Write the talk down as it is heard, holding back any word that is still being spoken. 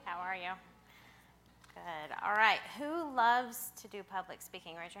you? Good. All right. Who loves to do public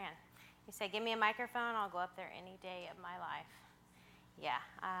speaking? Raise your hand. You say, give me a microphone, I'll go up there any day of my life. Yeah.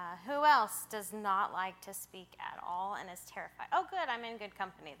 Who else does not like to speak at all and is terrified? Oh, good. I'm in good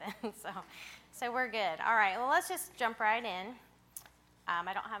company then. So we're good. All right. Well, let's just jump right in.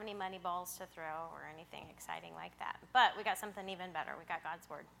 I don't have any money balls to throw or anything exciting like that. But we got something even better. We got God's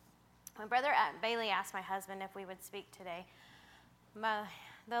Word. When Brother Bailey asked my husband if we would speak today,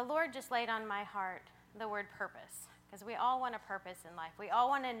 the Lord just laid on my heart the word purpose, because we all want a purpose in life. We all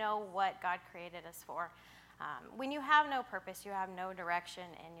want to know what God created us for. When you have no purpose, you have no direction,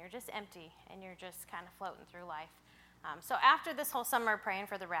 and you're just empty, and you're just kind of floating through life. So after this whole summer praying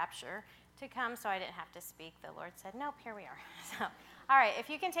for the rapture to come so I didn't have to speak, the Lord said, nope, here we are. So, all right, if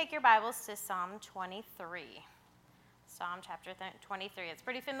you can take your Bibles to Psalm 23. Psalm chapter 23. It's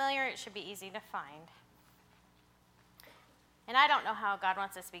pretty familiar. It should be easy to find. And I don't know how God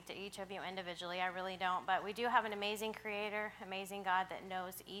wants to speak to each of you individually. I really don't. But we do have an amazing Creator, amazing God that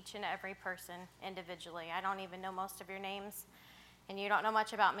knows each and every person individually. I don't even know most of your names, and you don't know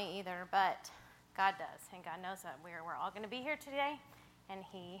much about me either. But God does, and God knows that we're all going to be here today, and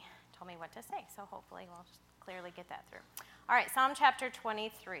He told me what to say. So hopefully we'll just clearly get that through. All right, Psalm chapter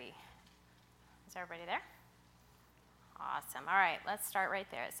 23. Is everybody there? Awesome. All right, let's start right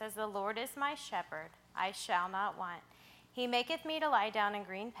there. It says, the Lord is my shepherd, I shall not want. He maketh me to lie down in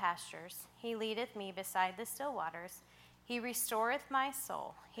green pastures. He leadeth me beside the still waters. He restoreth my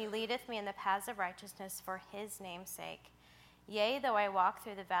soul. He leadeth me in the paths of righteousness for his name's sake. Yea, though I walk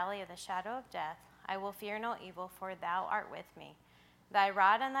through the valley of the shadow of death, I will fear no evil, for thou art with me. Thy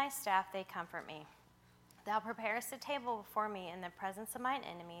rod and thy staff, they comfort me. Thou preparest a table before me in the presence of mine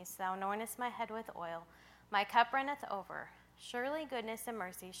enemies. Thou anointest my head with oil. My cup runneth over. Surely goodness and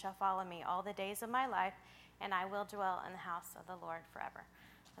mercy shall follow me all the days of my life, and I will dwell in the house of the Lord forever.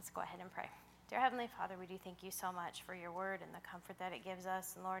 Let's go ahead and pray. Dear Heavenly Father, we do thank you so much for your word and the comfort that it gives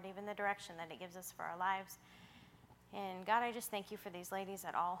us, and Lord, even the direction that it gives us for our lives. And God, I just thank you for these ladies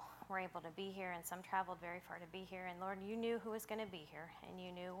that all were able to be here, and some traveled very far to be here. And Lord, you knew who was going to be here, and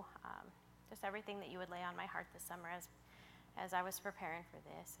you knew just everything that you would lay on my heart this summer as I was preparing for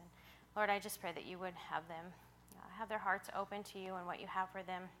this. And Lord, I just pray that you would have them have their hearts open to you and what you have for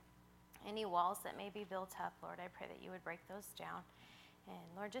them. Any walls that may be built up, Lord, I pray that you would break those down. And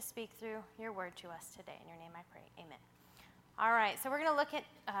Lord, just speak through your word to us today. In your name I pray, amen. All right, so we're going to look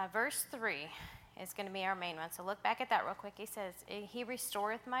at verse 3 is going to be our main one. So look back at that real quick. He says, he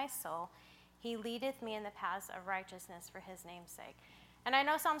restoreth my soul. He leadeth me in the paths of righteousness for his name's sake. And I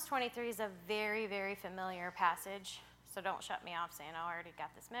know Psalms 23 is a very, very familiar passage, so don't shut me off saying, oh, I already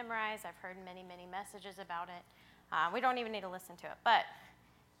got this memorized. I've heard many, many messages about it. We don't even need to listen to it. But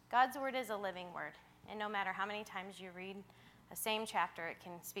God's word is a living word, and no matter how many times you read the same chapter, it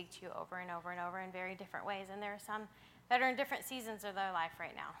can speak to you over and over and over in very different ways. And there are some that are in different seasons of their life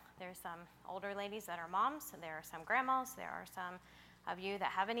right now. There's some older ladies that are moms, and there are some grandmas, there are some of you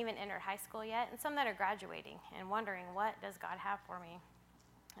that haven't even entered high school yet, and some that are graduating and wondering, what does God have for me?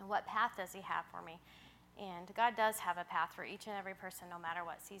 And what path does he have for me? And God does have a path for each and every person, no matter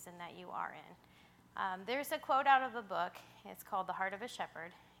what season that you are in. There's a quote out of a book. It's called The Heart of a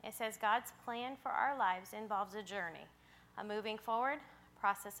Shepherd. It says, God's plan for our lives involves a journey, a moving forward,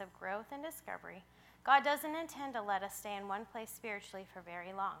 process of growth and discovery. God doesn't intend to let us stay in one place spiritually for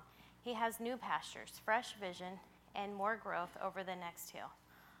very long. He has new pastures, fresh vision, and more growth over the next hill.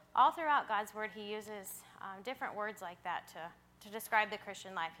 All throughout God's word, he uses different words like that to describe the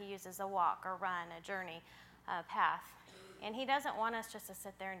Christian life. He uses a walk, a run, a journey, a path. And he doesn't want us just to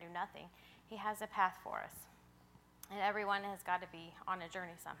sit there and do nothing. He has a path for us. And everyone has got to be on a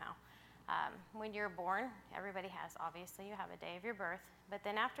journey somehow. When you're born, everybody has, obviously, you have a day of your birth. But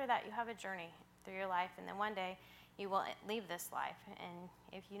then after that, you have a journey through your life. And then one day, you will leave this life. And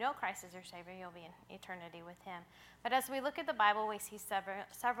if you know Christ as your Savior, you'll be in eternity with him. But as we look at the Bible, we see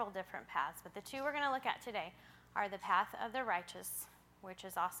several different paths. But the two we're going to look at today are the path of the righteous, which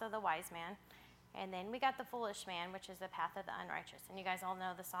is also the wise man. And then we got the foolish man, which is the path of the unrighteous. And you guys all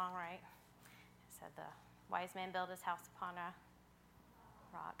know the song, right? It said the wise man built his house upon a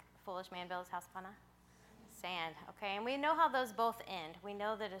rock. Foolish man built his house upon a sand. Okay, and we know how those both end. We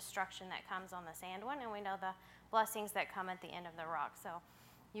know the destruction that comes on the sand one, and we know the blessings that come at the end of the rock. So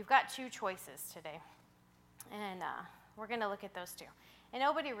you've got two choices today. And we're going to look at those two. And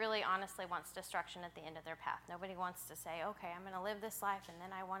nobody really honestly wants destruction at the end of their path. Nobody wants to say, okay, I'm going to live this life, and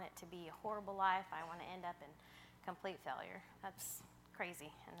then I want it to be a horrible life. I want to end up in complete failure. That's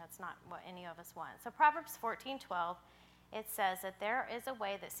crazy, and that's not what any of us want. So Proverbs 14:12, it says that there is a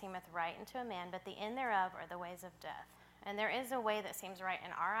way that seemeth right unto a man, but the end thereof are the ways of death. And there is a way that seems right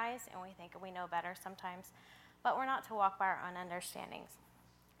in our eyes, and we think we know better sometimes, but we're not to walk by our own understandings.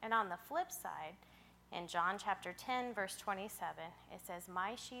 And on the flip side, in John chapter 10, verse 27, it says,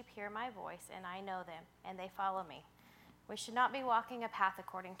 "My sheep hear my voice, and I know them, and they follow me." We should not be walking a path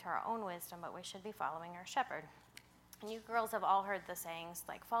according to our own wisdom, but we should be following our shepherd. And you girls have all heard the sayings,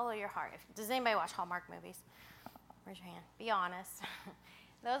 like, follow your heart. Does anybody watch Hallmark movies? Raise your hand. Be honest.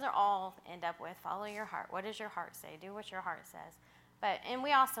 Those are all end up with, follow your heart. What does your heart say? Do what your heart says. And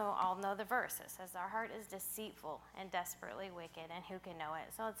we also all know the verse. It says, our heart is deceitful and desperately wicked, and who can know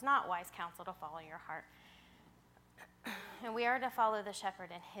it? So it's not wise counsel to follow your heart. And we are to follow the shepherd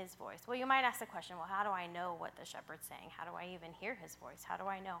in his voice. Well, you might ask the question, well, how do I know what the shepherd's saying? How do I even hear his voice? How do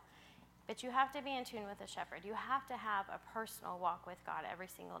I know? But you have to be in tune with the shepherd. You have to have a personal walk with God every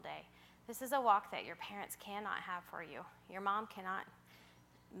single day. This is a walk that your parents cannot have for you. Your mom cannot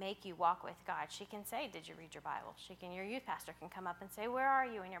make you walk with God. She can say, did you read your Bible? Your youth pastor can come up and say, where are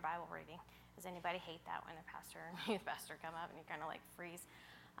you in your Bible reading? Does anybody hate that when a pastor or youth pastor come up and you kind of like freeze?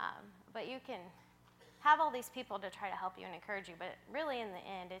 But you can have all these people to try to help you and encourage you, but really in the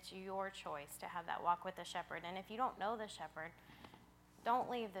end, it's your choice to have that walk with the shepherd. And if you don't know the shepherd, don't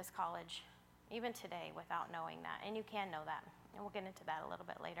leave this college, even today, without knowing that. And you can know that. And we'll get into that a little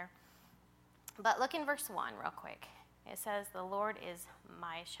bit later. But look in verse 1 real quick. It says, the Lord is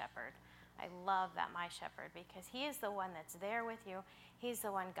my shepherd. I love that, my shepherd, because he is the one that's there with you. He's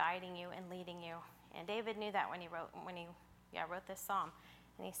the one guiding you and leading you. And David knew that when he wrote this psalm.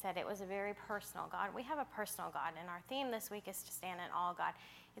 And he said it was a very personal God. We have a personal God, and our theme this week is to stand in awe of God.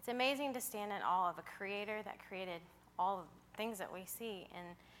 It's amazing to stand in awe of a creator that created all of the things that we see, and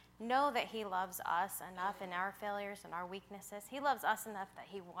know that he loves us enough in our failures and our weaknesses. He loves us enough that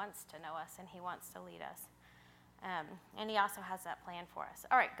he wants to know us and he wants to lead us. And he also has that plan for us.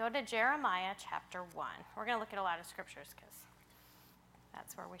 All right, go to Jeremiah chapter 1. We're going to look at a lot of scriptures because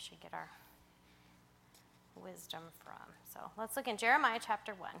that's where we should get our wisdom from. So let's look in Jeremiah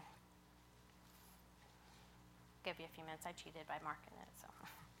chapter 1. Give you a few minutes. I cheated by marking it. So,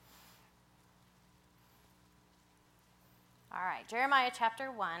 all right, Jeremiah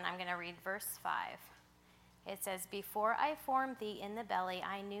chapter 1. I'm going to read verse 5. It says, before I formed thee in the belly,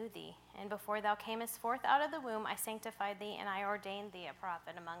 I knew thee, and before thou camest forth out of the womb, I sanctified thee, and I ordained thee a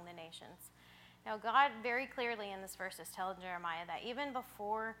prophet among the nations. Now, God very clearly in this verse is telling Jeremiah that even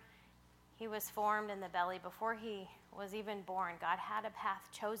before he was formed in the belly, before he was even born, God had a path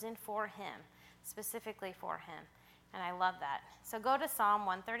chosen for him, specifically for him. And I love that. So go to Psalm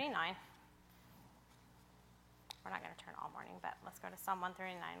 139. We're not going to turn all morning, but let's go to Psalm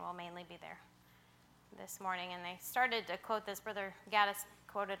 139. We'll mainly be there this morning. And they started to quote this. Brother Gaddis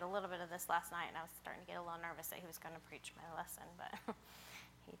quoted a little bit of this last night, and I was starting to get a little nervous that he was going to preach my lesson, but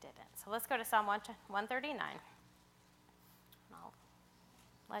he didn't. So let's go to Psalm 139. I'll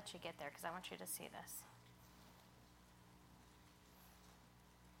let you get there because I want you to see this.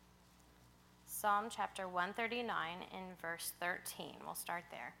 Psalm chapter 139 in verse 13. We'll start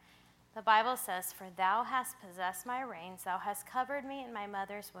there. The Bible says, for thou hast possessed my reins, thou hast covered me in my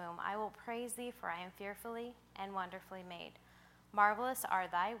mother's womb. I will praise thee, for I am fearfully and wonderfully made. Marvelous are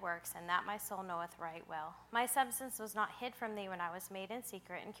thy works, and that my soul knoweth right well. My substance was not hid from thee when I was made in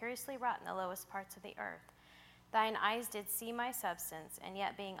secret, and curiously wrought in the lowest parts of the earth. Thine eyes did see my substance, and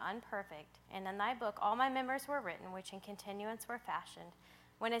yet being unperfect, and in thy book all my members were written, which in continuance were fashioned,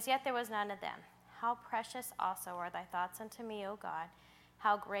 when as yet there was none of them. How precious also are thy thoughts unto me, O God!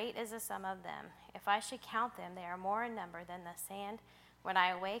 How great is the sum of them! If I should count them, they are more in number than the sand. When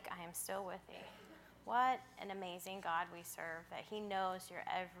I awake, I am still with thee. What an amazing God we serve, that he knows your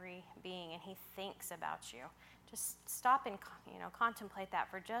every being and he thinks about you. Just stop and contemplate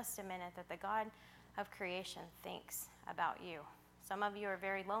that for just a minute, that the God of creation thinks about you. Some of you are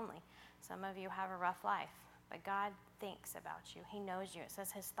very lonely. Some of you have a rough life, but God thinks about you. He knows you. It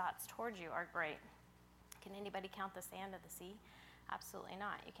says his thoughts towards you are great. Can anybody count the sand of the sea? Absolutely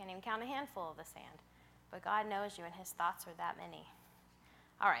not. You can't even count a handful of the sand. But God knows you, and his thoughts are that many.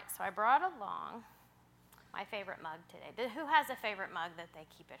 All right, so I brought along my favorite mug today. Who has a favorite mug that they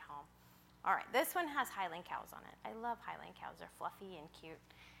keep at home? All right, this one has Highland cows on it. I love Highland cows. They're fluffy and cute.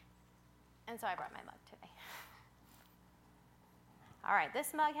 And so I brought my mug today. All right,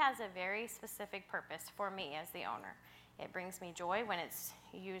 this mug has a very specific purpose for me as the owner. It brings me joy when it's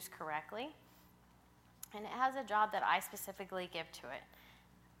used correctly. And it has a job that I specifically give to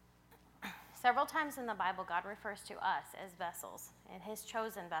it. Several times in the Bible, God refers to us as vessels, and his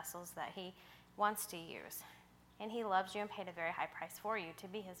chosen vessels that he wants to use. And he loves you and paid a very high price for you to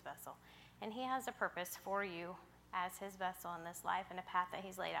be his vessel. And he has a purpose for you as his vessel in this life and a path that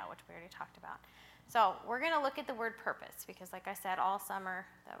he's laid out, which we already talked about. So we're going to look at the word purpose because, like I said, all summer,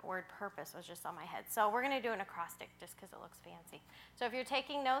 the word purpose was just on my head. So we're going to do an acrostic just because it looks fancy. So if you're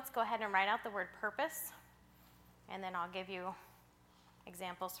taking notes, go ahead and write out the word purpose, and then I'll give you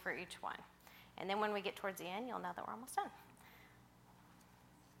examples for each one. And then when we get towards the end, you'll know that we're almost done.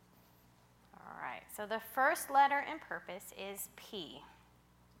 All right, so the first letter in purpose is P.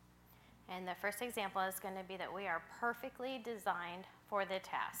 And the first example is going to be that we are perfectly designed for the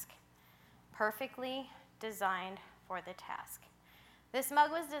task. Perfectly designed for the task. This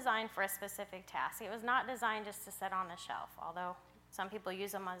mug was designed for a specific task. It was not designed just to sit on a shelf, although some people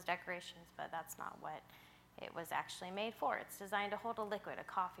use them as decorations, but that's not what it was actually made for. It's designed to hold a liquid, a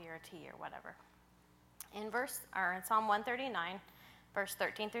coffee or a tea or whatever. In Psalm 139, verse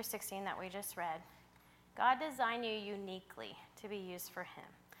 13 through 16 that we just read, God designed you uniquely to be used for him.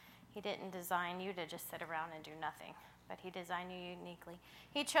 He didn't design you to just sit around and do nothing, but he designed you uniquely.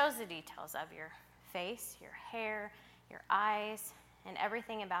 He chose the details of your face, your hair, your eyes, and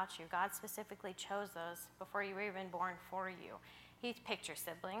everything about you. God specifically chose those before you were even born for you. He picked your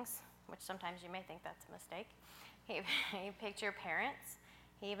siblings, which sometimes you may think that's a mistake. He picked your parents.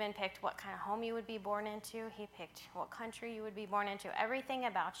 He even picked what kind of home you would be born into. He picked what country you would be born into. Everything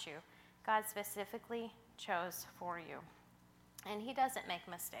about you, God specifically chose for you. And he doesn't make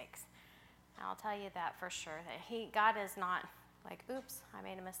mistakes. I'll tell you that for sure. That God is not like, oops, I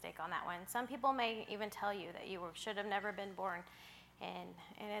made a mistake on that one. Some people may even tell you that you should have never been born. And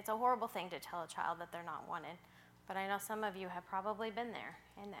it's a horrible thing to tell a child that they're not wanted. But I know some of you have probably been there,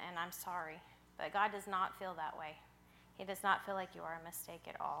 and I'm sorry. But God does not feel that way. He does not feel like you are a mistake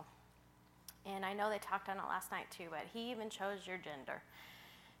at all. And I know they talked on it last night too, but he even chose your gender.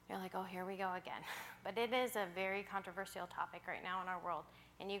 You're like, oh, here we go again. But it is a very controversial topic right now in our world.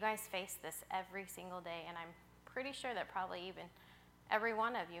 And you guys face this every single day. And I'm pretty sure that probably even every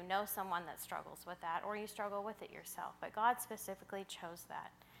one of you knows someone that struggles with that, or you struggle with it yourself. But God specifically chose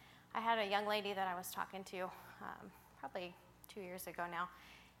that. I had a young lady that I was talking to probably 2 years ago now.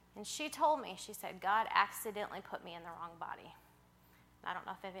 And she told me, she said, God accidentally put me in the wrong body. I don't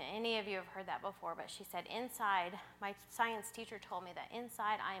know if any of you have heard that before, but she said, inside, my science teacher told me that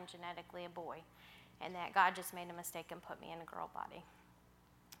inside I am genetically a boy, and that God just made a mistake and put me in a girl body.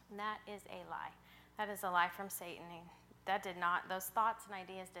 And that is a lie. That is a lie from Satan. Those thoughts and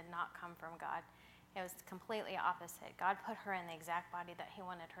ideas did not come from God. It was completely opposite. God put her in the exact body that he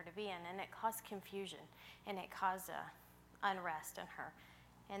wanted her to be in, and it caused confusion, and it caused unrest in her.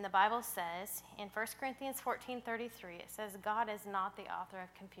 And the Bible says in 1 Corinthians 14:33, it says, God is not the author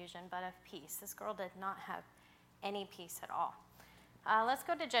of confusion, but of peace. This girl did not have any peace at all. Let's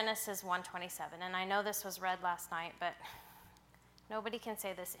go to Genesis 1:27. And I know this was read last night, but nobody can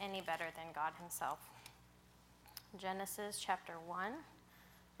say this any better than God himself. Genesis chapter 1,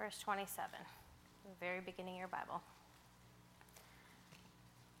 verse 27, the very beginning of your Bible.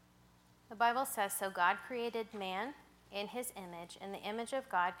 The Bible says, so God created man in his image. In the image of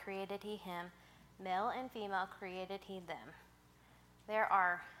God created he him. Male and female created he them. There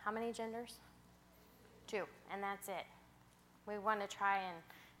are how many genders? 2, and that's it. We want to try and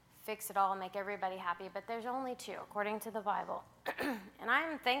fix it all and make everybody happy, but there's only 2, according to the Bible. And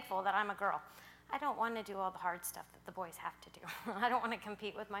I'm thankful that I'm a girl. I don't want to do all the hard stuff that the boys have to do. I don't want to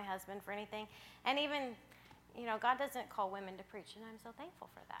compete with my husband for anything. And even, God doesn't call women to preach, and I'm so thankful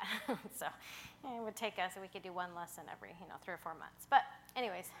for that. So it would take us, we could do one lesson every, 3 or 4 months. But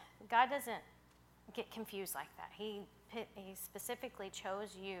anyways, God doesn't get confused like that. He specifically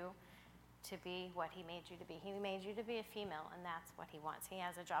chose you to be what he made you to be. He made you to be a female, and that's what he wants. He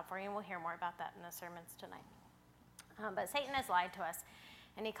has a job for you, and we'll hear more about that in the sermons tonight. But Satan has lied to us,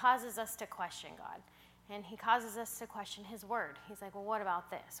 and he causes us to question God. And he causes us to question his word. He's like, well, what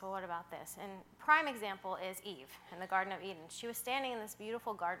about this? Well, what about this? And prime example is Eve in the Garden of Eden. She was standing in this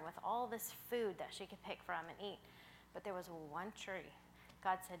beautiful garden with all this food that she could pick from and eat. But there was one tree.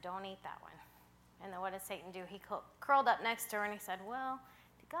 God said, don't eat that one. And then what did Satan do? He curled up next to her and he said, well,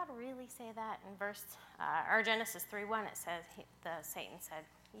 did God really say that? In Genesis 3:1, it says, Satan said,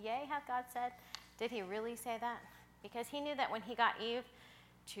 yea, hath God said? Did he really say that? Because he knew that when he got Eve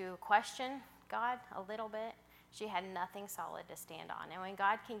to question God a little bit, she had nothing solid to stand on. And when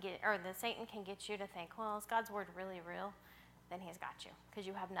Satan can get you to think, well, is God's word really real? Then he's got you, because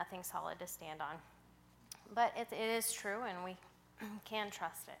you have nothing solid to stand on. But it is true, and we can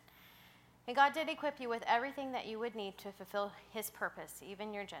trust it. And God did equip you with everything that you would need to fulfill his purpose,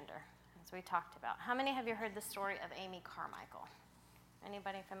 even your gender, as we talked about. How many have you heard the story of Amy Carmichael?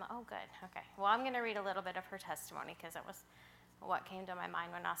 Anybody familiar? Oh, good. Okay. Well, I'm going to read a little bit of her testimony, because it was what came to my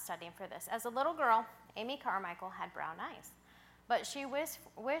mind when I was studying for this. As a little girl, Amy Carmichael had brown eyes. But she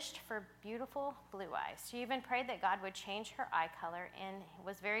wished for beautiful blue eyes. She even prayed that God would change her eye color and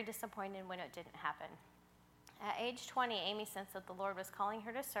was very disappointed when it didn't happen. At age 20, Amy sensed that the Lord was calling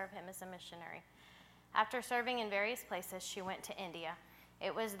her to serve him as a missionary. After serving in various places, she went to India.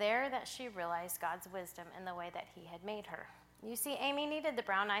 It was there that she realized God's wisdom in the way that he had made her. You see, Amy needed the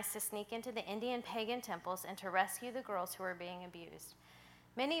brown eyes to sneak into the Indian pagan temples and to rescue the girls who were being abused.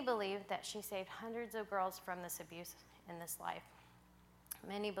 Many believe that she saved hundreds of girls from this abuse in this life.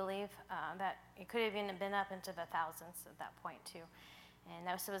 Many believe that it could have even been up into the thousands at that point, too. And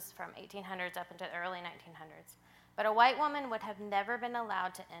this was from 1800s up into the early 1900s. But a white woman would have never been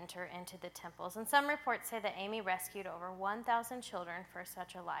allowed to enter into the temples. And some reports say that Amy rescued over 1,000 children for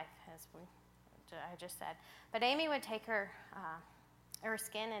such a life, as I just said. But Amy would take her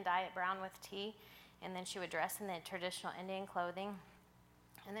skin and dye it brown with tea, and then she would dress in the traditional Indian clothing.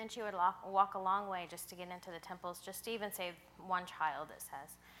 And then she would walk a long way just to get into the temples, just to even save one child, it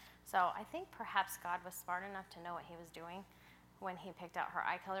says. So I think perhaps God was smart enough to know what he was doing when he picked out her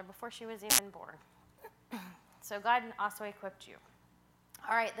eye color before she was even born. So God also equipped you.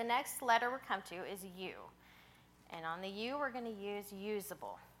 All right, the next letter we'll come to is U. And on the U, we're going to use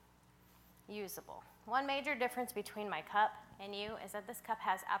usable. Usable. One major difference between my cup and you is that this cup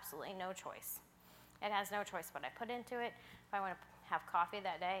has absolutely no choice. It has no choice what I put into it. If I want to have coffee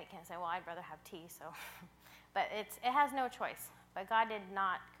that day, it can't say, well, I'd rather have tea. So, but it has no choice. But God did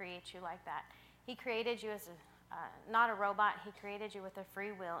not create you like that. He created you as not a robot. He created you with a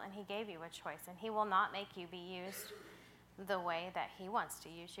free will, and he gave you a choice. And he will not make you be used the way that he wants to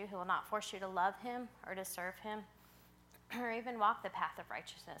use you. He will not force you to love him or to serve him or even walk the path of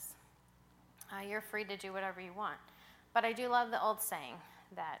righteousness. You're free to do whatever you want. But I do love the old saying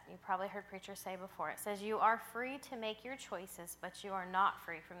that you probably heard preachers say before. It says, you are free to make your choices, but you are not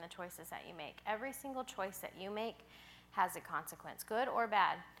free from the choices that you make. Every single choice that you make has a consequence, good or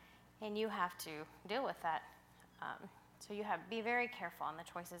bad, and you have to deal with that. So you have be very careful on the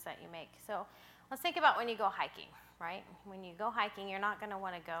choices that you make. So let's think about when you go hiking, right? When you go hiking, you're not going to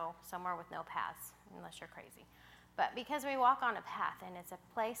want to go somewhere with no paths unless you're crazy. But because we walk on a path, and it's a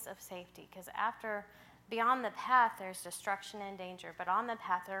place of safety, because beyond the path, there's destruction and danger. But on the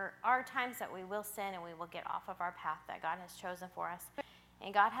path, there are times that we will sin and we will get off of our path that God has chosen for us.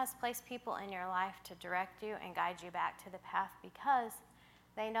 And God has placed people in your life to direct you and guide you back to the path because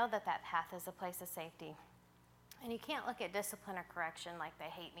they know that that path is a place of safety. And you can't look at discipline or correction like they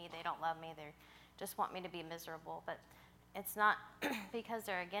hate me, they don't love me, they just want me to be miserable. But it's not because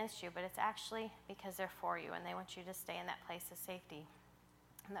they're against you, but it's actually because they're for you and they want you to stay in that place of safety,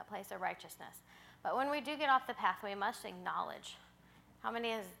 in that place of righteousness. But when we do get off the path, we must acknowledge. How many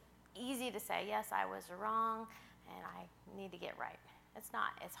is easy to say, yes, I was wrong and I need to get right? It's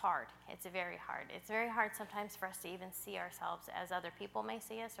not. It's hard. It's very hard. It's very hard sometimes for us to even see ourselves as other people may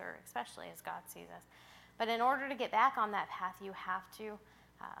see us, or especially as God sees us. But in order to get back on that path, you have to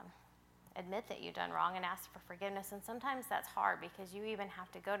admit that you've done wrong and ask for forgiveness. And sometimes that's hard because you even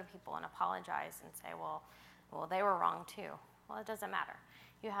have to go to people and apologize and say, well, they were wrong too. Well, it doesn't matter.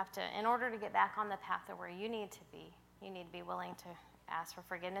 You have to, in order to get back on the path of where you need to be willing to ask for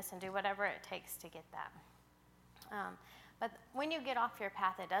forgiveness and do whatever it takes to get that. But when you get off your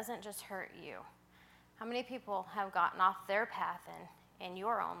path, it doesn't just hurt you. How many people have gotten off their path in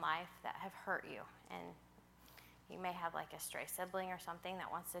your own life that have hurt you? And you may have like a stray sibling or something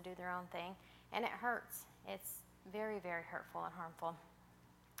that wants to do their own thing, and it hurts. It's very, very hurtful and harmful.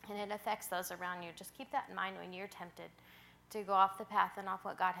 And it affects those around you. Just keep that in mind when you're tempted to go off the path and off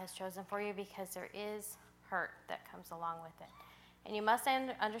what God has chosen for you, because there is hurt that comes along with it. And you must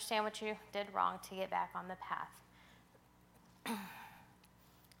understand what you did wrong to get back on the path.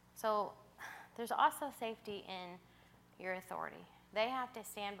 So there's also safety in your authority. They have to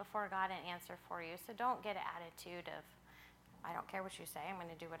stand before God and answer for you. So don't get an attitude of, I don't care what you say, I'm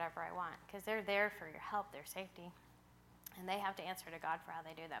going to do whatever I want. Because they're there for your help, their safety. And they have to answer to God for how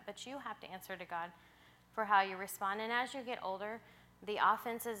they do that. But you have to answer to God for how you respond. And as you get older, the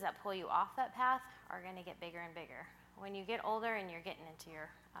offenses that pull you off that path are going to get bigger and bigger. When you get older and you're getting into your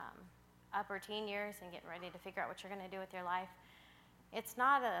upper teen years and getting ready to figure out what you're going to do with your life, it's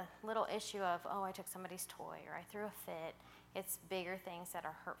not a little issue of, oh, I took somebody's toy or I threw a fit. It's bigger things that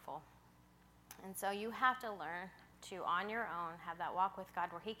are hurtful. And so you have to learn to, on your own, have that walk with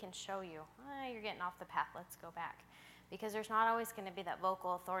God where he can show you, you're getting off the path, let's go back. Because there's not always going to be that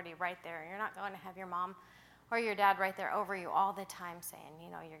vocal authority right there. You're not going to have your mom or your dad right there over you all the time saying,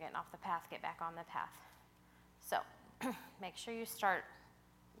 you're getting off the path, get back on the path. So make sure you start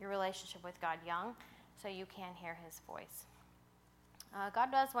your relationship with God young so you can hear his voice.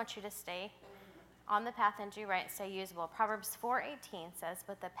 God does want you to stay on the path and do right and stay usable. Proverbs 4:18 says,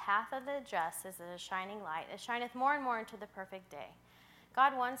 "But the path of the just is as a shining light. It shineth more and more into the perfect day."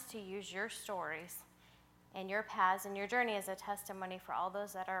 God wants to use your stories and your paths and your journey as a testimony for all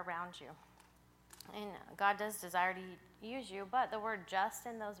those that are around you. And God does desire to use you, but the word just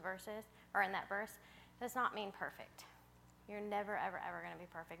in those verses, or in that verse, does not mean perfect. You're never, ever, ever going to be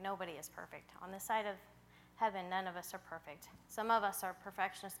perfect. Nobody is perfect. On this side of heaven, none of us are perfect. Some of us are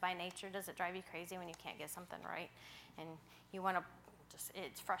perfectionists by nature. Does it drive you crazy when you can't get something right? And you want to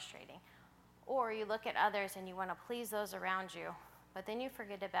it's frustrating. Or you look at others and you want to please those around you, but then you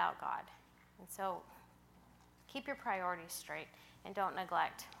forget about God. And so keep your priorities straight and don't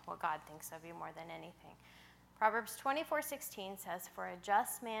neglect what God thinks of you more than anything. Proverbs 24:16 says, "For a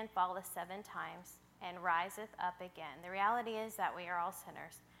just man falleth 7 times and riseth up again." The reality is that we are all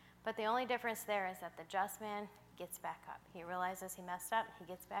sinners. But the only difference there is that the just man gets back up. He realizes he messed up, he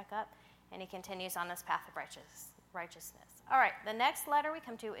gets back up, and he continues on this path of righteousness. All right, the next letter we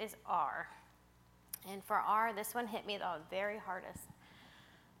come to is R. And for R, this one hit me the very hardest.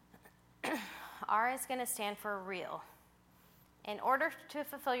 R is going to stand for real. In order to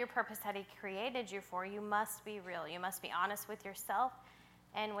fulfill your purpose that he created you for, you must be real. You must be honest with yourself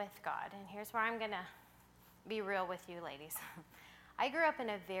and with God. And here's where I'm going to be real with you, ladies. I grew up in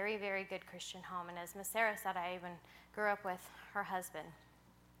a very, very good Christian home, and as Miss Sarah said, I even grew up with her husband.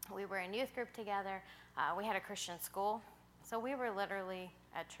 We were in youth group together. We had a Christian school, so we were literally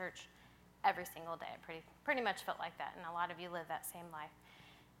at church every single day. It pretty much felt like that, and a lot of you live that same life.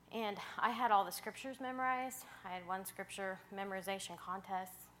 And I had all the scriptures memorized. I had one scripture memorization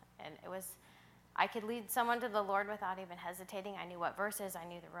contest, and I could lead someone to the Lord without even hesitating. I knew what verses, I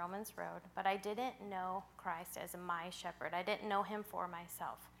knew the Romans road, but I didn't know Christ as my shepherd. I didn't know him for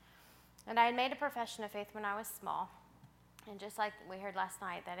myself. And I had made a profession of faith when I was small. And just like we heard last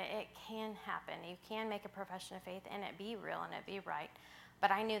night, that it can happen. You can make a profession of faith and it be real and it be right.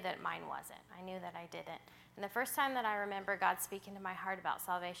 But I knew that mine wasn't. I knew that I didn't. And the first time that I remember God speaking to my heart about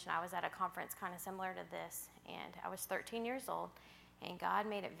salvation, I was at a conference kind of similar to this. And I was 13 years old. And God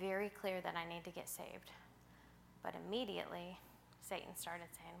made it very clear that I need to get saved. But immediately, Satan started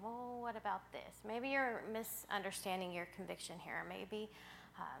saying, well, what about this? Maybe you're misunderstanding your conviction here. Maybe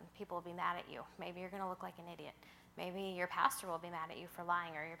people will be mad at you. Maybe you're going to look like an idiot. Maybe your pastor will be mad at you for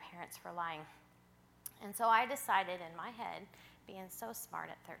lying or your parents for lying. And so I decided in my head, being so smart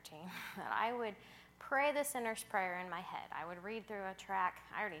at 13, that I would pray the sinner's prayer in my head. I would read through a track.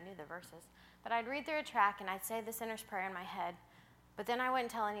 I already knew the verses. But I'd read through a track and I'd say the sinner's prayer in my head. But then I wouldn't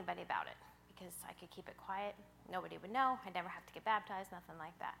tell anybody about it because I could keep it quiet. Nobody would know. I'd never have to get baptized, nothing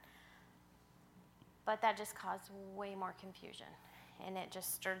like that. But that just caused way more confusion. And it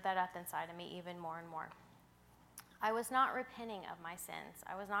just stirred that up inside of me even more and more. I was not repenting of my sins.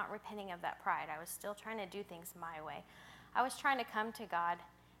 I was not repenting of that pride. I was still trying to do things my way. I was trying to come to God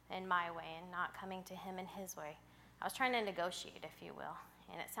in my way and not coming to him in his way. I was trying to negotiate, if you will.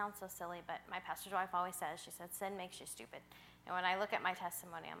 And it sounds so silly, but my pastor's wife always says, she said, sin makes you stupid. And when I look at my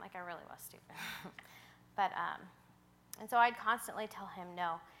testimony, I'm like, I really was stupid. And so I'd constantly tell him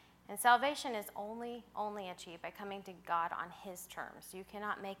no. And salvation is only achieved by coming to God on his terms. You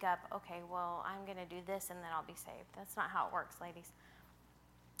cannot make up, okay, well, I'm going to do this and then I'll be saved. That's not how it works, ladies.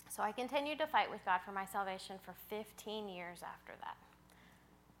 So I continued to fight with God for my salvation for 15 years after that.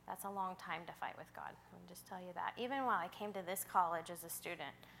 That's a long time to fight with God. Let me just tell you that. Even while I came to this college as a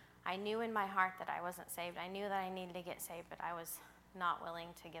student, I knew in my heart that I wasn't saved. I knew that I needed to get saved, but I was not willing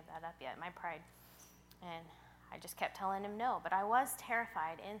to give that up yet, my pride. And I just kept telling him no. But I was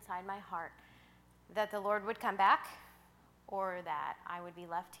terrified inside my heart that the Lord would come back, or that I would be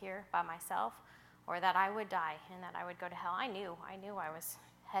left here by myself, or that I would die and that I would go to hell. I knew I was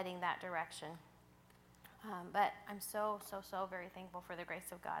heading that direction. But I'm so very thankful for the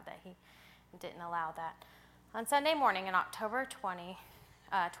grace of God that he didn't allow that. On Sunday morning in October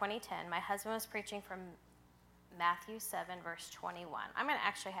 2010, my husband was preaching from Matthew 7, verse 21. I'm going to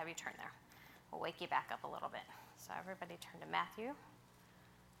actually have you turn there. We'll wake you back up a little bit. So everybody turn to Matthew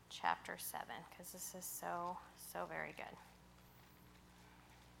chapter 7, because this is so very good.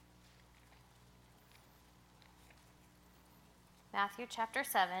 Matthew chapter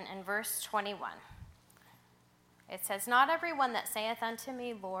 7 and verse 21. It says, "Not every one that saith unto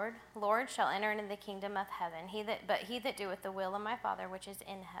me, Lord, Lord, shall enter into the kingdom of heaven, but he that doeth the will of my Father which is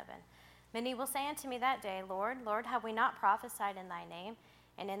in heaven. Many will say unto me that day, Lord, Lord, have we not prophesied in thy name?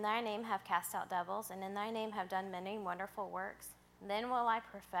 And in thy name have cast out devils, and in thy name have done many wonderful works? Then will I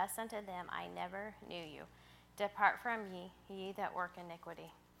profess unto them, I never knew you. Depart from me, ye that work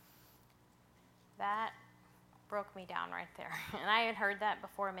iniquity." That broke me down right there. And I had heard that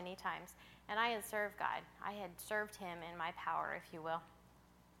before many times. And I had served God. I had served him in my power, if you will.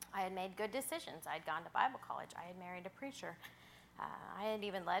 I had made good decisions. I had gone to Bible college. I had married a preacher. I had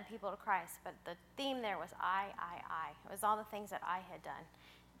even led people to Christ. But the theme there was I. It was all the things that I had done.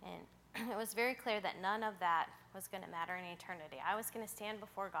 And it was very clear that none of that was going to matter in eternity. I was going to stand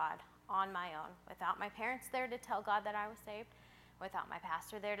before God on my own, without my parents there to tell God that I was saved, without my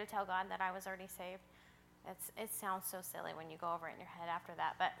pastor there to tell God that I was already saved. It sounds so silly when you go over it in your head after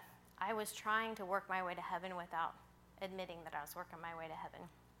that, but I was trying to work my way to heaven without admitting that I was working my way to heaven.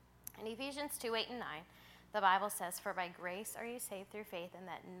 In Ephesians 2:8 and 9, the Bible says, "For by grace are you saved through faith, and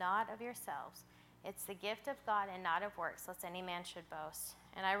that not of yourselves. It's the gift of God and not of works, lest any man should boast."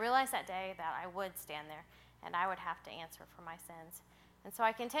 And I realized that day that I would stand there, and I would have to answer for my sins. And so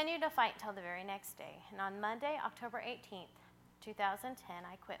I continued to fight until the very next day. And on Monday, October 18th, 2010,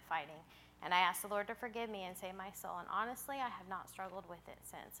 I quit fighting. And I asked the Lord to forgive me and save my soul. And honestly, I have not struggled with it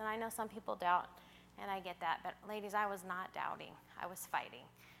since. And I know some people doubt, and I get that. But ladies, I was not doubting. I was fighting.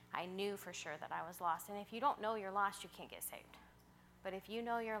 I knew for sure that I was lost. And if you don't know you're lost, you can't get saved. But if you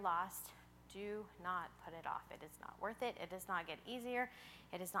know you're lost, do not put it off. It is not worth it. It does not get easier.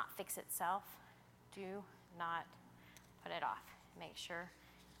 It does not fix itself. Do not put it off. Make sure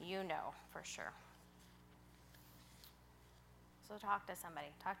you know for sure. So talk to somebody.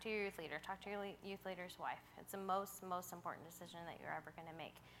 Talk to your youth leader. Talk to your youth leader's wife. It's the most important decision that you're ever going to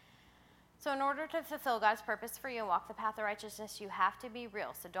make. So in order to fulfill God's purpose for you and walk the path of righteousness, you have to be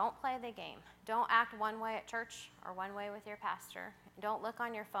real. So don't play the game. Don't act one way at church or one way with your pastor. Don't look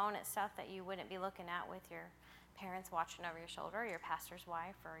on your phone at stuff that you wouldn't be looking at with your parents watching over your shoulder, or your pastor's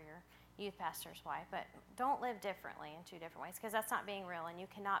wife, or your youth pastor's wife. But don't live differently in two different ways, because that's not being real, and you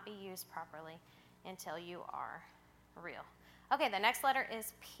cannot be used properly until you are real. Okay, the next letter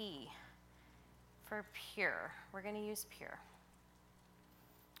is P for pure. We're going to use pure.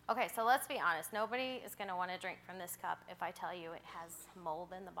 Okay, so let's be honest. Nobody is going to want to drink from this cup if I tell you it has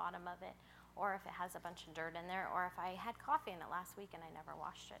mold in the bottom of it, or if it has a bunch of dirt in there, or if I had coffee in it last week and I never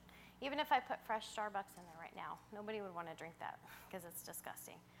washed it. Even if I put fresh Starbucks in there right now, nobody would want to drink that because it's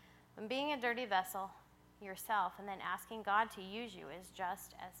disgusting. When being a dirty vessel yourself and then asking God to use you is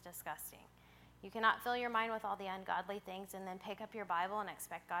just as disgusting. You cannot fill your mind with all the ungodly things and then pick up your Bible and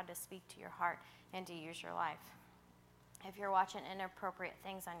expect God to speak to your heart and to use your life. If you're watching inappropriate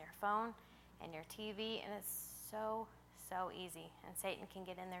things on your phone and your TV, and it's so easy, and Satan can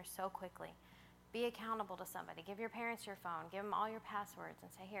get in there so quickly, be accountable to somebody. Give your parents your phone. Give them all your passwords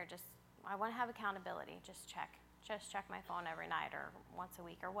and say, here, I want to have accountability. Just check my phone every night or once a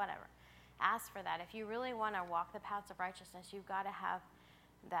week or whatever. Ask for that. If you really want to walk the paths of righteousness, you've got to have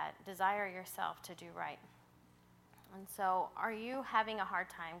that desire yourself to do right. And so, are you having a hard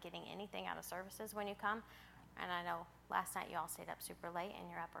time getting anything out of services when you come? And I know last night you all stayed up super late and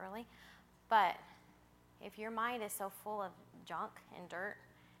you're up early. But if your mind is so full of junk and dirt,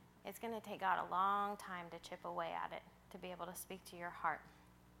 it's going to take God a long time to chip away at it to be able to speak to your heart.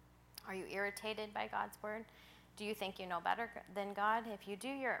 Are you irritated by God's word? Do you think you know better than God? If you do,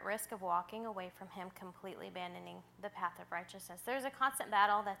 you're at risk of walking away from him, completely abandoning the path of righteousness. There's a constant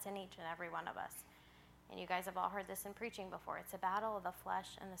battle that's in each and every one of us. And you guys have all heard this in preaching before. It's a battle of the flesh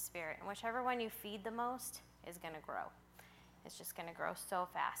and the spirit. And whichever one you feed the most is going to grow. It's just going to grow so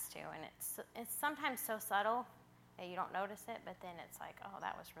fast, too. And it's sometimes so subtle that you don't notice it, but then it's like, oh,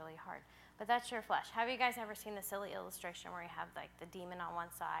 that was really hard. But that's your flesh. Have you guys ever seen the silly illustration where you have like the demon on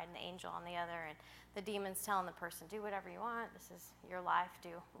one side and the angel on the other, and the demon's telling the person, do whatever you want, this is your life,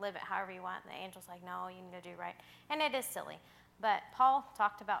 live it however you want, and the angel's like, no, you need to do right. And it is silly. But Paul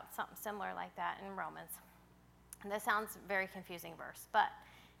talked about something similar like that in Romans. And this sounds very confusing verse, but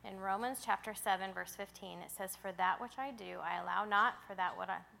in Romans chapter 7, verse 15, it says, for that which I do, I allow not, for that what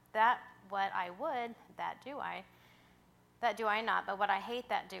I would, that do I not, but what I hate,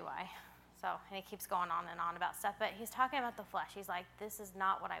 that do I. So, and he keeps going on and on about stuff, but he's talking about the flesh. He's like, this is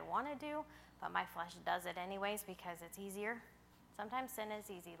not what I want to do, but my flesh does it anyways because it's easier. Sometimes sin is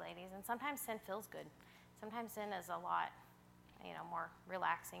easy, ladies, and sometimes sin feels good. Sometimes sin is a lot, more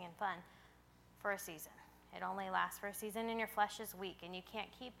relaxing and fun for a season. It only lasts for a season, and your flesh is weak, and you can't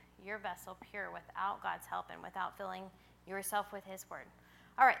keep your vessel pure without God's help and without filling yourself with his word.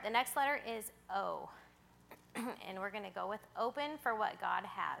 All right, the next letter is O, and we're going to go with open for what God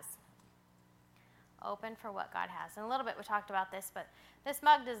has. Open for what God has. In a little bit we talked about this, but this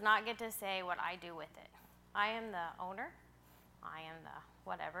mug does not get to say what I do with it. I am the owner. I am the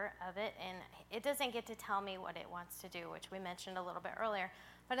whatever of it, and it doesn't get to tell me what it wants to do, which we mentioned a little bit earlier.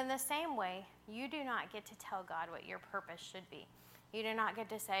 But in the same way, you do not get to tell God what your purpose should be. You do not get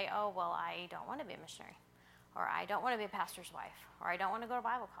to say, oh, well, I don't want to be a missionary. or I don't want to be a pastor's wife, or I don't want to go to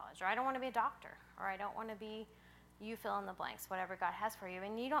Bible college, or I don't want to be a doctor, or I don't want to be, you fill in the blanks, whatever God has for you.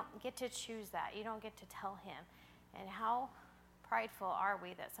 And you don't get to choose that. You don't get to tell him. And how prideful are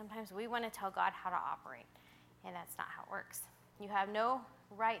we that sometimes we want to tell God how to operate, and that's not how it works. You have no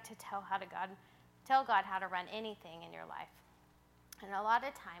right to tell God how to run anything in your life. And a lot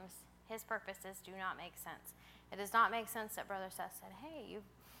of times, his purposes do not make sense. It does not make sense that Brother Seth said, hey, you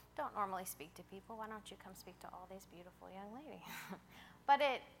don't normally speak to people. Why don't you come speak to all these beautiful young ladies? But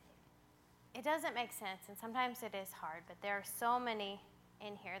it doesn't make sense, and sometimes it is hard. But there are so many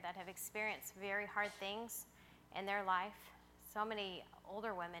in here that have experienced very hard things in their life. So many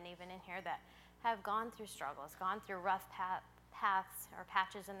older women even in here that have gone through struggles, gone through rough paths or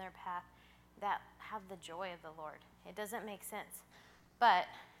patches in their path, that have the joy of the Lord. It doesn't make sense. But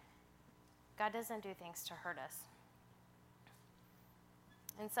God doesn't do things to hurt us.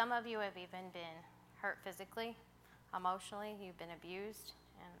 And some of you have even been hurt physically, emotionally. You've been abused,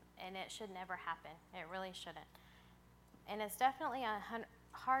 and it should never happen. It really shouldn't. And it's definitely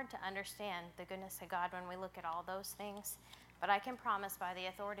hard to understand the goodness of God when we look at all those things. But I can promise by the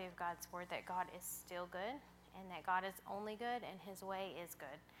authority of God's word that God is still good, and that God is only good, and his way is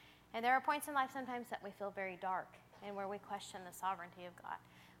good. And there are points in life sometimes that we feel very dark, and where we question the sovereignty of God.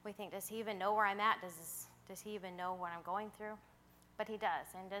 We think, does he even know where I'm at? Does he even know what I'm going through? But he does.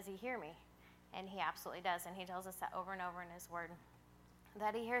 And does he hear me? And he absolutely does. And he tells us that over and over in his word,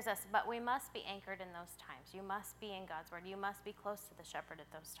 that he hears us. But we must be anchored in those times. You must be in God's word. You must be close to the shepherd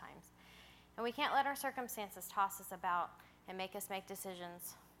at those times. And we can't let our circumstances toss us about and make us make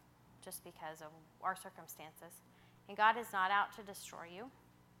decisions just because of our circumstances. And God is not out to destroy you.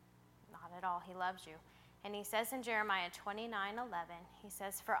 Not at all. He loves you. And he says in Jeremiah 29:11, he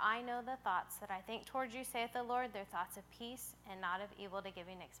says, for I know the thoughts that I think towards you, saith the Lord, they're thoughts of peace and not of evil, to give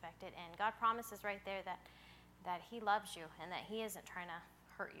you an expected end. God promises right there that he loves you and that he isn't trying to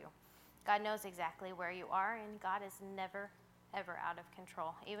hurt you. God knows exactly where you are, and God is never, ever out of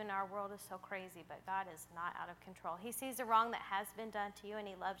control. Even our world is so crazy, but God is not out of control. He sees the wrong that has been done to you, and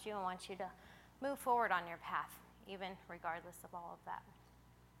he loves you and wants you to move forward on your path, even regardless of all of that.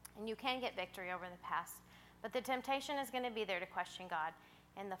 And you can get victory over the past. But the temptation is going to be there to question God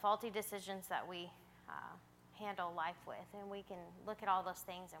and the faulty decisions that we handle life with. And we can look at all those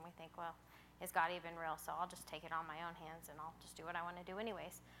things and we think, well, is God even real? So I'll just take it on my own hands and I'll just do what I want to do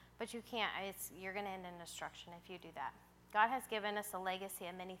anyways. But you can't. You're going to end in destruction if you do that. God has given us a legacy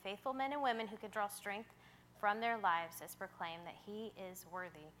of many faithful men and women who could draw strength from their lives as proclaim that he is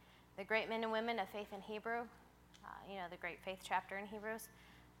worthy. The great men and women of faith in Hebrew, the great faith chapter in Hebrews,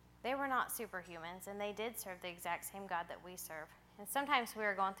 they were not superhumans, and they did serve the exact same God that we serve. And sometimes we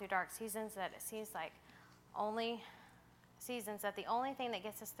are going through dark seasons that it seems like only seasons that the only thing that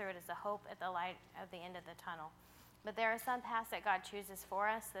gets us through it is the hope at the light of the end of the tunnel. But there are some paths that God chooses for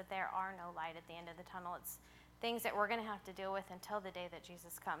us that there are no light at the end of the tunnel. It's things that we're going to have to deal with until the day that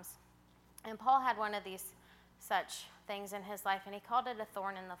Jesus comes. And Paul had one of these such things in his life, and he called it a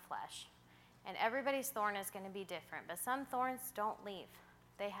thorn in the flesh. And everybody's thorn is going to be different, but some thorns don't leave.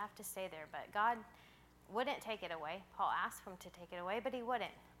 They have to stay there, but God wouldn't take it away. Paul asked him to take it away, but he wouldn't.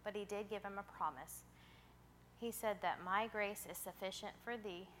 But he did give him a promise. He said that my grace is sufficient for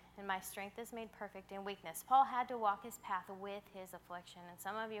thee, and my strength is made perfect in weakness. Paul had to walk his path with his affliction, and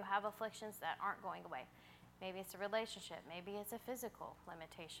some of you have afflictions that aren't going away. Maybe it's a relationship. Maybe it's a physical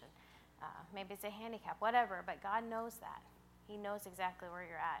limitation. Maybe it's a handicap, whatever, but God knows that. He knows exactly where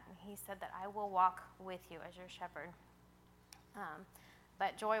you're at, and he said that I will walk with you as your shepherd.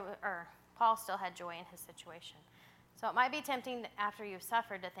 But Paul still had joy in his situation. So it might be tempting after you've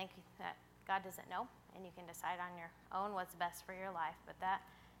suffered to think that God doesn't know, and you can decide on your own what's best for your life. But that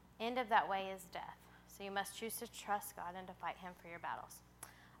end of that way is death. So you must choose to trust God and to fight him for your battles.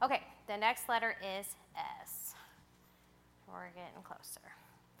 Okay, the next letter is S. We're getting closer.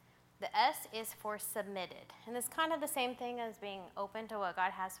 The S is for submitted. And it's kind of the same thing as being open to what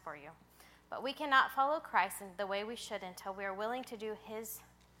God has for you. But we cannot follow Christ in the way we should until we are willing to do his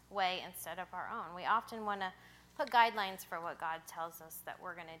way instead of our own. We often want to put guidelines for what God tells us that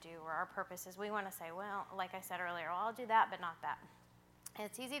we're going to do or our purposes. We want to say, well, like I said earlier, well, I'll do that, but not that. And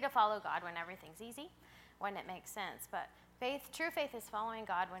it's easy to follow God when everything's easy, when it makes sense. But true faith is following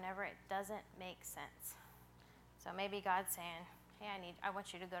God whenever it doesn't make sense. So maybe God's saying, hey, I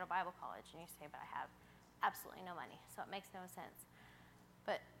want you to go to Bible college. And you say, but I have absolutely no money, so it makes no sense.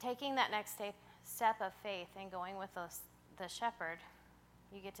 But taking that next step of faith and going with the shepherd,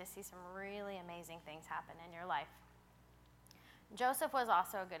 you get to see some really amazing things happen in your life. Joseph was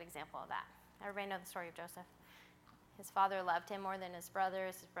also a good example of that. Everybody know the story of Joseph. His father loved him more than his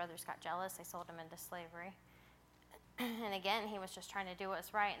brothers. His brothers got jealous. They sold him into slavery. And again, he was just trying to do what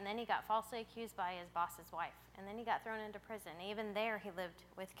was right. And then he got falsely accused by his boss's wife. And then he got thrown into prison. Even there, he lived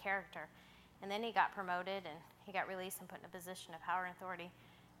with character. And then he got promoted, and he got released and put in a position of power and authority.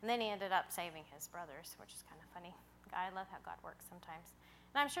 And then he ended up saving his brothers, which is kind of funny. I love how God works sometimes.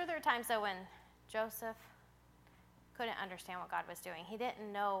 And I'm sure there are times, though, when Joseph couldn't understand what God was doing. He didn't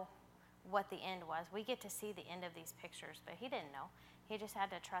know what the end was. We get to see the end of these pictures, but he didn't know. He just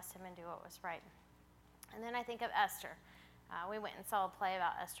had to trust him and do what was right. And then I think of Esther. We went and saw a play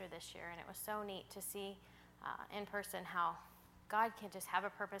about Esther this year, and it was so neat to see in person how God can just have a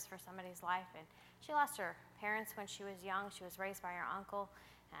purpose for somebody's life. And she lost her parents when she was young. She was raised by her uncle,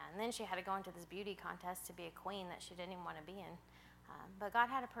 and then she had to go into this beauty contest to be a queen that she didn't even want to be in. But God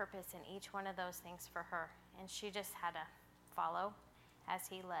had a purpose in each one of those things for her, and she just had to follow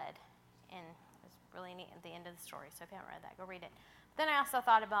as he led. And it was really neat at the end of the story, so if you haven't read that, go read it. But then I also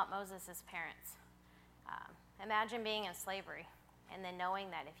thought about Moses' parents. Imagine being in slavery and then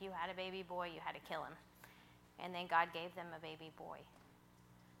knowing that if you had a baby boy, you had to kill him. And then God gave them a baby boy.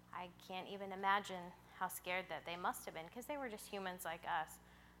 I can't even imagine how scared that they must have been, because they were just humans like us.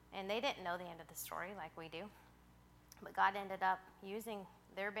 And they didn't know the end of the story like we do. But God ended up using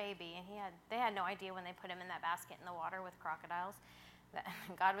their baby, and they had no idea when they put him in that basket in the water with crocodiles that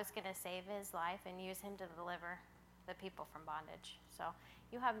God was going to save his life and use him to deliver the people from bondage. So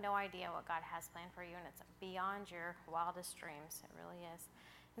you have no idea what God has planned for you, and it's beyond your wildest dreams. It really is.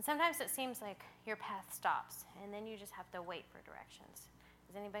 And sometimes it seems like your path stops, and then you just have to wait for directions.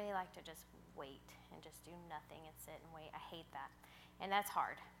 Does anybody like to just wait and just do nothing and sit and wait? I hate that. And that's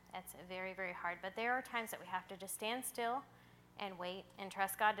hard. That's very, very hard. But there are times that we have to just stand still and wait and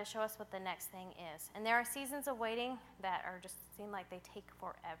trust God to show us what the next thing is. And there are seasons of waiting that are just seem like they take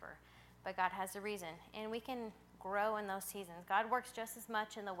forever. But God has a reason. And we can grow in those seasons. God works just as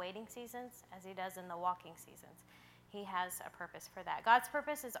much in the waiting seasons as he does in the walking seasons. He has a purpose for that. God's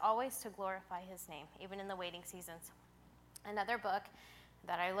purpose is always to glorify his name, even in the waiting seasons. Another book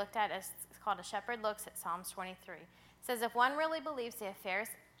that I looked at is called A Shepherd Looks at Psalms 23. It says, if one really believes the affairs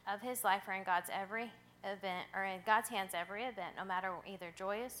of his life are in God's every event, or in God's hands every event, no matter either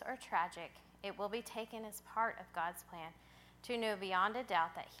joyous or tragic, it will be taken as part of God's plan to know beyond a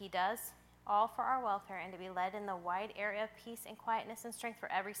doubt that he does all for our welfare and to be led in the wide area of peace and quietness and strength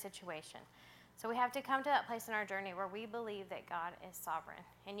for every situation. So we have to come to that place in our journey where we believe that God is sovereign,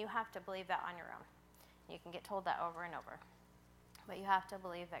 and you have to believe that on your own. You can get told that over and over, but you have to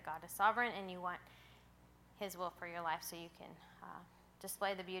believe that God is sovereign and you want his will for your life, so you can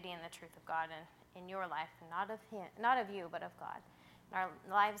display the beauty and the truth of God in your life, not of you, but of God. And our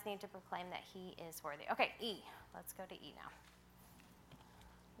lives need to proclaim that he is worthy. Okay, E. Let's go to E now.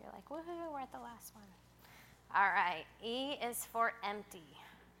 You're like, woohoo, we're at the last one. All right, E is for empty.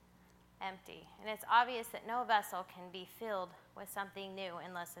 Empty. And it's obvious that no vessel can be filled with something new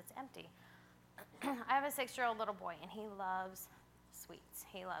unless it's empty. I have a 6-year-old little boy, and he loves sweets.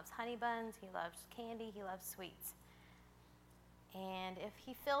 He loves honey buns, he loves candy, he loves sweets. And if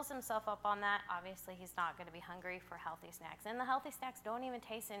he fills himself up on that, obviously he's not going to be hungry for healthy snacks. And the healthy snacks don't even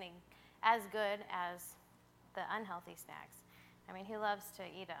taste any as good as the unhealthy snacks. I mean, who loves to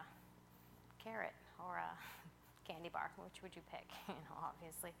eat a carrot or a candy bar? Which would you pick?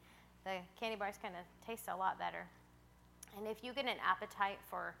 Obviously. The candy bars kind of taste a lot better. And if you get an appetite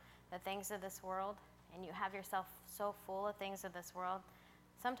for the things of this world and you have yourself so full of things of this world,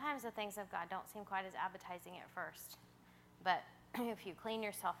 sometimes the things of God don't seem quite as appetizing at first. But if you clean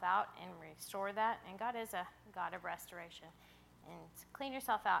yourself out and restore that, and God is a God of restoration, and clean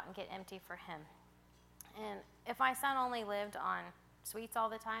yourself out and get empty for him. And if my son only lived on sweets all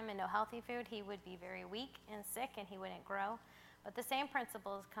the time and no healthy food, he would be very weak and sick and he wouldn't grow. But the same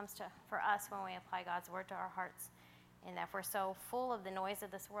principle comes for us when we apply God's word to our hearts. And if we're so full of the noise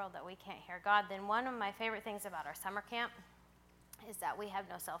of this world that we can't hear God, then one of my favorite things about our summer camp is that we have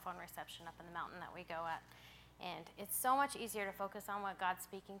no cell phone reception up in the mountain that we go at. And it's so much easier to focus on what God's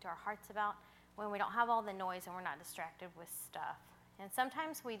speaking to our hearts about when we don't have all the noise and we're not distracted with stuff. And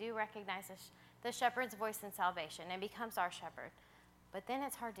sometimes we do recognize the shepherd's voice in salvation and becomes our shepherd. But then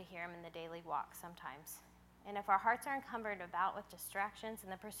it's hard to hear him in the daily walk sometimes. And if our hearts are encumbered about with distractions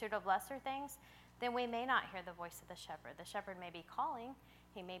and the pursuit of lesser things, then we may not hear the voice of the shepherd. The shepherd may be calling,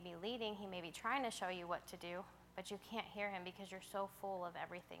 he may be leading, he may be trying to show you what to do, but you can't hear him because you're so full of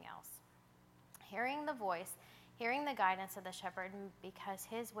everything else. Hearing the voice, hearing the guidance of the shepherd, because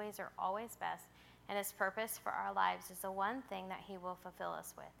his ways are always best, and his purpose for our lives is the one thing that he will fulfill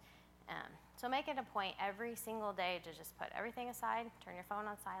us with. So make it a point every single day to just put everything aside, turn your phone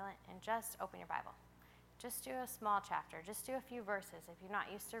on silent, and just open your Bible. Just do a small chapter. Just do a few verses if you're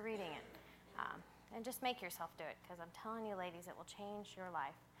not used to reading it. And just make yourself do it, because I'm telling you, ladies, it will change your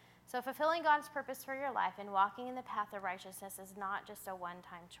life. So fulfilling God's purpose for your life and walking in the path of righteousness is not just a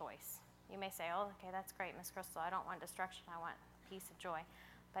one-time choice. You may say, oh, okay, that's great, Miss Crystal. I don't want destruction. I want peace and joy.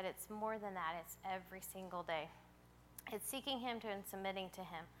 But it's more than that. It's every single day. It's seeking him and submitting to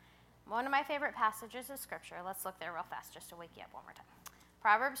him. One of my favorite passages of Scripture, let's look there real fast just to wake you up one more time.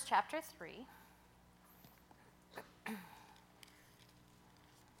 Proverbs chapter 3.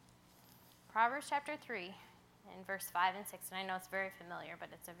 Proverbs chapter 3 in verse 5 and 6. And I know it's very familiar, but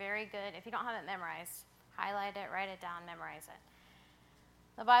it's a very good, if you don't have it memorized, highlight it, write it down, memorize it.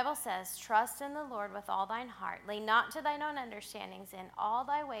 The Bible says, trust in the Lord with all thine heart. Lean not to thine own understandings. In all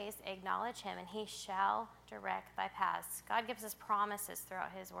thy ways acknowledge him, and he shall direct thy paths. God gives us promises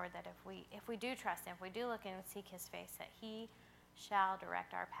throughout his word that if we do trust him, if we do look and seek his face, that he shall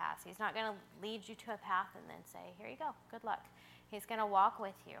direct our paths. He's not going to lead you to a path and then say, here you go, good luck. He's going to walk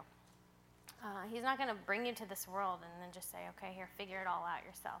with you. He's not going to bring you to this world and then just say, okay, here, figure it all out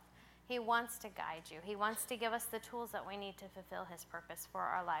yourself. He wants to guide you. He wants to give us the tools that we need to fulfill his purpose for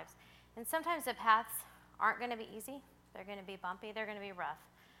our lives. And sometimes the paths aren't going to be easy. They're going to be bumpy. They're going to be rough.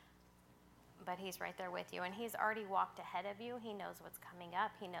 But he's right there with you. And he's already walked ahead of you. He knows what's coming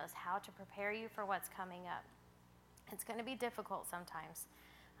up. He knows how to prepare you for what's coming up. It's going to be difficult sometimes,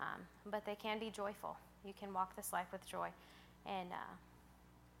 but they can be joyful. You can walk this life with joy. And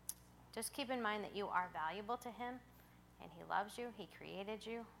just keep in mind that you are valuable to him, and he loves you. He created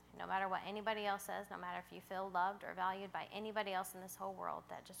you. No matter what anybody else says, no matter if you feel loved or valued by anybody else in this whole world,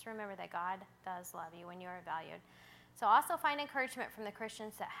 that just remember that God does love you and you are valued. So also find encouragement from the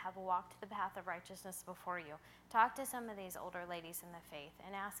Christians that have walked the path of righteousness before you. Talk to some of these older ladies in the faith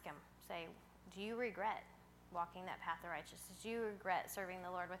and ask them, say, do you regret walking that path of righteousness? Do you regret serving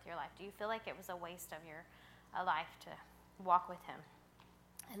the Lord with your life? Do you feel like it was a waste of your life to walk with him?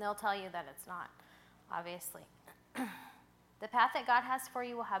 And they'll tell you that it's not, obviously. The path that God has for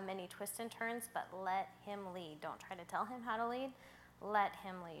you will have many twists and turns, but let him lead. Don't try to tell him how to lead. Let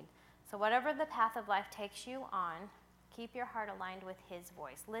him lead. So whatever the path of life takes you on, keep your heart aligned with his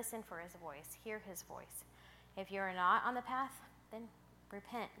voice. Listen for his voice. Hear his voice. If you're not on the path, then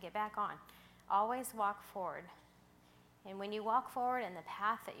repent. Get back on. Always walk forward. And when you walk forward and the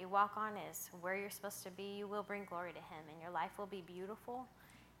path that you walk on is where you're supposed to be, you will bring glory to him, and your life will be beautiful,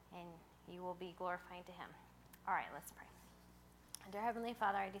 and you will be glorifying to him. All right, let's pray. Dear Heavenly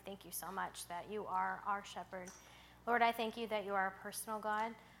Father, I do thank you so much that you are our shepherd. Lord, I thank you that you are a personal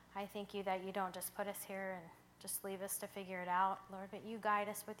God. I thank you that you don't just put us here and just leave us to figure it out, Lord, but you guide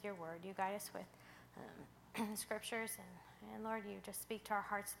us with your word. You guide us with scriptures, and Lord, you just speak to our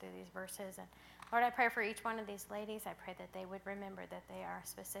hearts through these verses. And Lord, I pray for each one of these ladies. I pray that they would remember that they are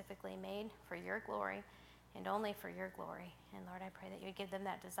specifically made for your glory and only for your glory. And Lord, I pray that you would give them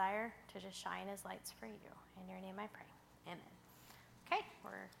that desire to just shine as lights for you. In your name I pray. Amen. Okay,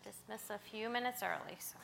 we're dismissed a few minutes early. So.